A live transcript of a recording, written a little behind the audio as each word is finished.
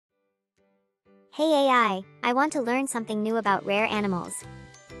Hey I want to learn something new about rare animals.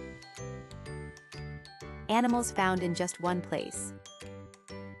 Animals found in just one place.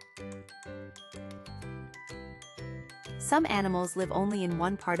 Some animals live only in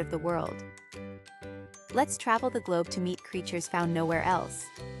one part of the world. Let's travel the globe to meet creatures found nowhere else.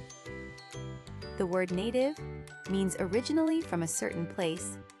 The word native means originally from a certain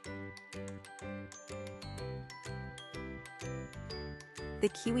place. The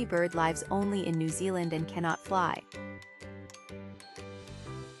kiwi bird lives only in New Zealand and cannot fly.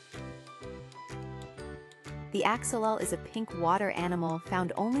 The axolotl is a pink water animal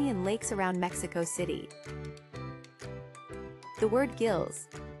found only in lakes around Mexico City. The word gills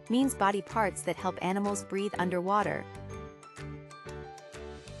means body parts that help animals breathe underwater.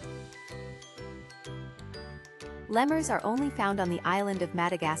 Lemurs are only found on the island of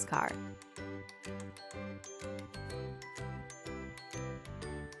Madagascar.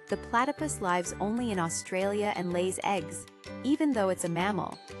 The platypus lives only in Australia and lays eggs, even though it's a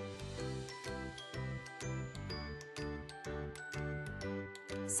mammal.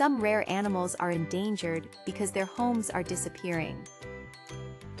 Some rare animals are endangered because their homes are disappearing.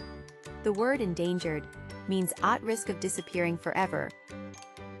 The word endangered means at risk of disappearing forever.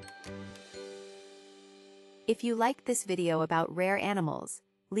 If you liked this video about rare animals,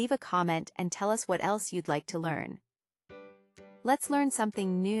 leave a comment and tell us what else you'd like to learn. Let's learn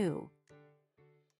something new.